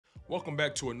Welcome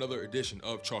back to another edition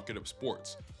of Chalk It Up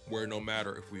Sports, where no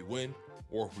matter if we win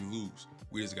or if we lose,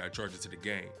 we just got to charge it to the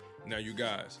game. Now, you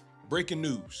guys, breaking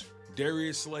news.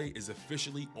 Darius Slay is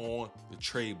officially on the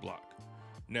trade block.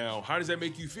 Now, how does that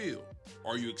make you feel?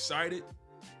 Are you excited?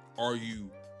 Are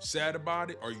you sad about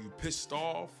it? Are you pissed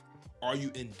off? Are you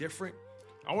indifferent?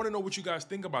 I want to know what you guys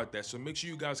think about that, so make sure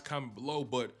you guys comment below.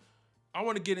 But I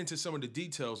want to get into some of the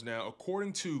details now.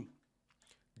 According to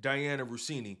Diana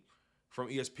Rossini from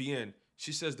ESPN,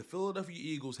 she says the Philadelphia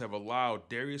Eagles have allowed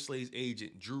Darius Slay's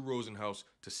agent, Drew Rosenhaus,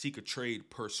 to seek a trade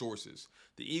per sources.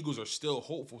 The Eagles are still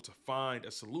hopeful to find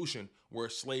a solution where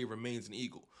Slay remains an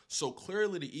Eagle. So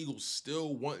clearly the Eagles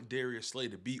still want Darius Slay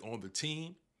to be on the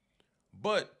team,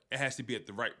 but it has to be at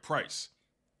the right price.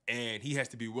 And he has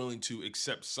to be willing to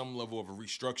accept some level of a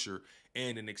restructure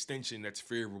and an extension that's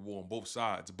favorable on both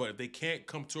sides. But if they can't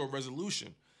come to a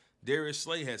resolution, Darius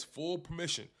Slay has full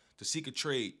permission to seek a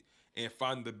trade and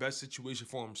find the best situation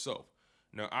for himself.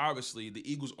 Now, obviously, the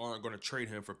Eagles aren't going to trade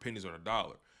him for pennies on a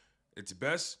dollar. It's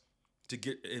best to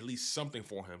get at least something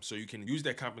for him so you can use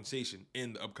that compensation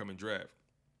in the upcoming draft.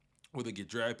 Will they get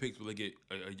draft picks? Will they get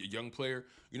a young player?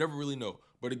 You never really know.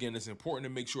 But again, it's important to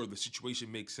make sure the situation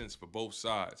makes sense for both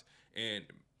sides. And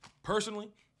personally,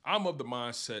 I'm of the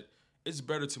mindset it's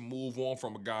better to move on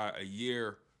from a guy a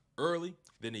year early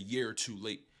than a year or two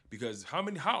late. Because how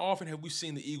often have we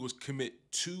seen the Eagles commit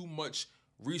too much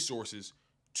resources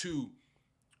to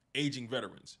aging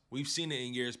veterans? We've seen it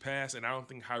in years past, and I don't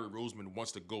think Howie Roseman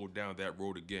wants to go down that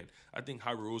road again. I think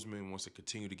Howie Roseman wants to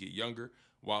continue to get younger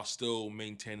while still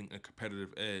maintaining a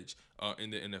competitive edge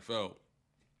in the NFL.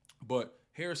 But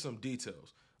here are some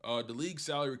details. The league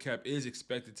salary cap is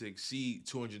expected to exceed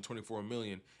 $224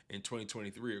 million in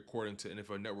 2023, according to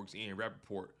NFL Network's Ian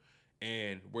Rappaport.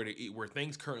 And where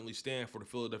things currently stand for the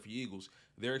Philadelphia Eagles,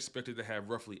 they're expected to have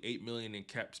roughly $8 million in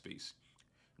cap space.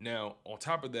 Now, on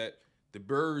top of that, the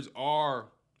Birds are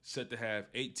set to have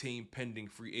 18 pending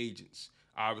free agents.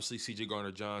 Obviously, C.J.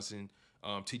 Gardner-Johnson,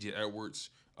 T.J. Edwards,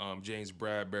 James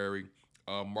Bradbury,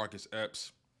 Marcus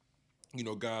Epps,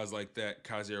 guys like that,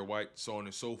 Kaiser White, so on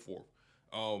and so forth.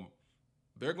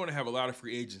 They're going to have a lot of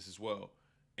free agents as well.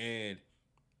 And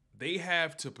they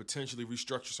have to potentially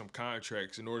restructure some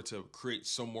contracts in order to create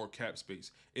some more cap space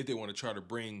if they want to try to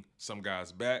bring some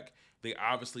guys back. They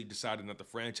obviously decided not to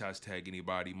franchise tag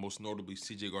anybody, most notably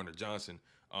C.J. Gardner-Johnson.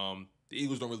 The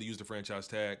Eagles don't really use the franchise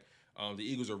tag. The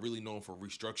Eagles are really known for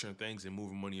restructuring things and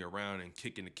moving money around and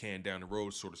kicking the can down the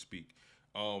road, so to speak.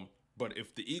 But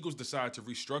if the Eagles decide to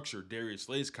restructure Darius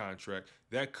Slay's contract,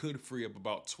 that could free up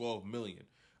about $12 million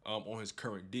on his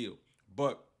current deal.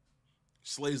 But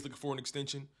Slay's looking for an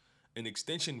extension. An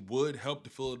extension would help the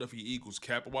Philadelphia Eagles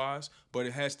cap-wise, but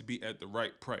it has to be at the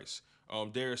right price.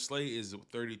 Darius Slay is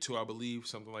 32, I believe,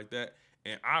 something like that.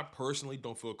 And I personally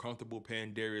don't feel comfortable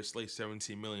paying Darius Slay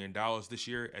 $17 million this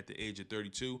year at the age of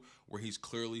 32, where he's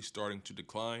clearly starting to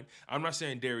decline. I'm not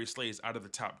saying Darius Slay is out of the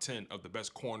top 10 of the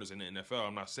best corners in the NFL.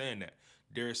 I'm not saying that.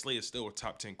 Darius Slay is still a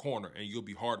top 10 corner, and you'll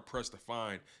be hard-pressed to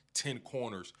find 10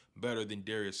 corners better than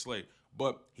Darius Slay.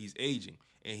 But he's aging,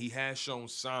 and he has shown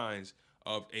signs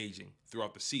of aging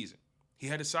throughout the season. He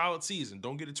had a solid season,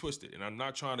 don't get it twisted, and I'm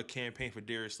not trying to campaign for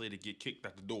Darius Slay to get kicked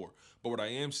out the door. But what I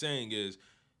am saying is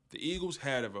the Eagles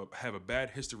have a bad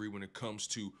history when it comes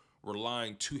to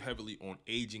relying too heavily on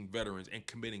aging veterans and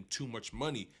committing too much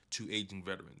money to aging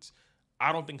veterans.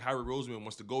 I don't think Howie Roseman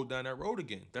wants to go down that road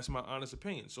again. That's my honest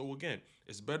opinion. So again,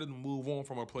 it's better to move on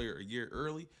from a player a year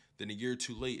early than a year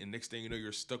too late, and next thing you know,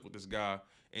 you're stuck with this guy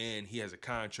and he has a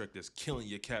contract that's killing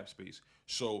your cap space.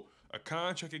 So a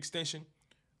contract extension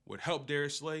would help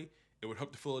Darius Slay. It would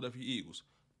help the Philadelphia Eagles,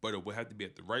 but it would have to be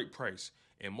at the right price.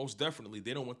 And most definitely,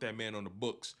 they don't want that man on the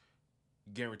books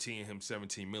guaranteeing him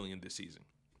 $17 million this season.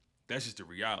 That's just the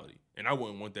reality, and I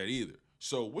wouldn't want that either.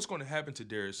 So what's going to happen to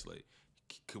Darius Slay?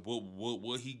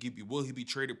 Will he be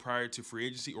traded prior to free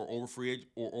agency or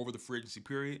over the free agency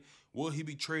period? Will he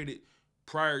be traded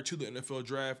prior to the NFL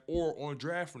draft or on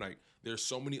draft night? There's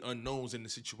so many unknowns in the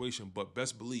situation, but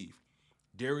best believe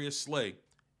Darius Slay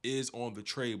is on the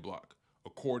trade block,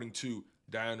 according to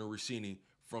Diana Rossini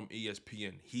from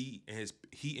ESPN. He and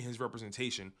his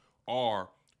representation are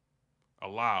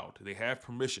allowed. They have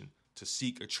permission to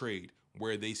seek a trade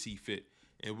where they see fit.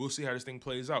 And we'll see how this thing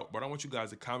plays out. But I want you guys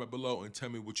to comment below and tell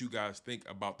me what you guys think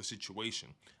about the situation.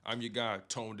 I'm your guy,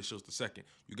 Tone DeShields II.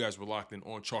 You guys were locked in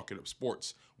on Chalk It Up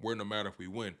Sports, where no matter if we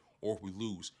win or if we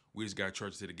lose, we just got to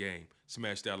charge it to the game.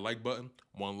 Smash that like button.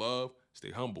 One love.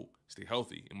 Stay humble. Stay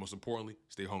healthy. And most importantly,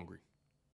 stay hungry.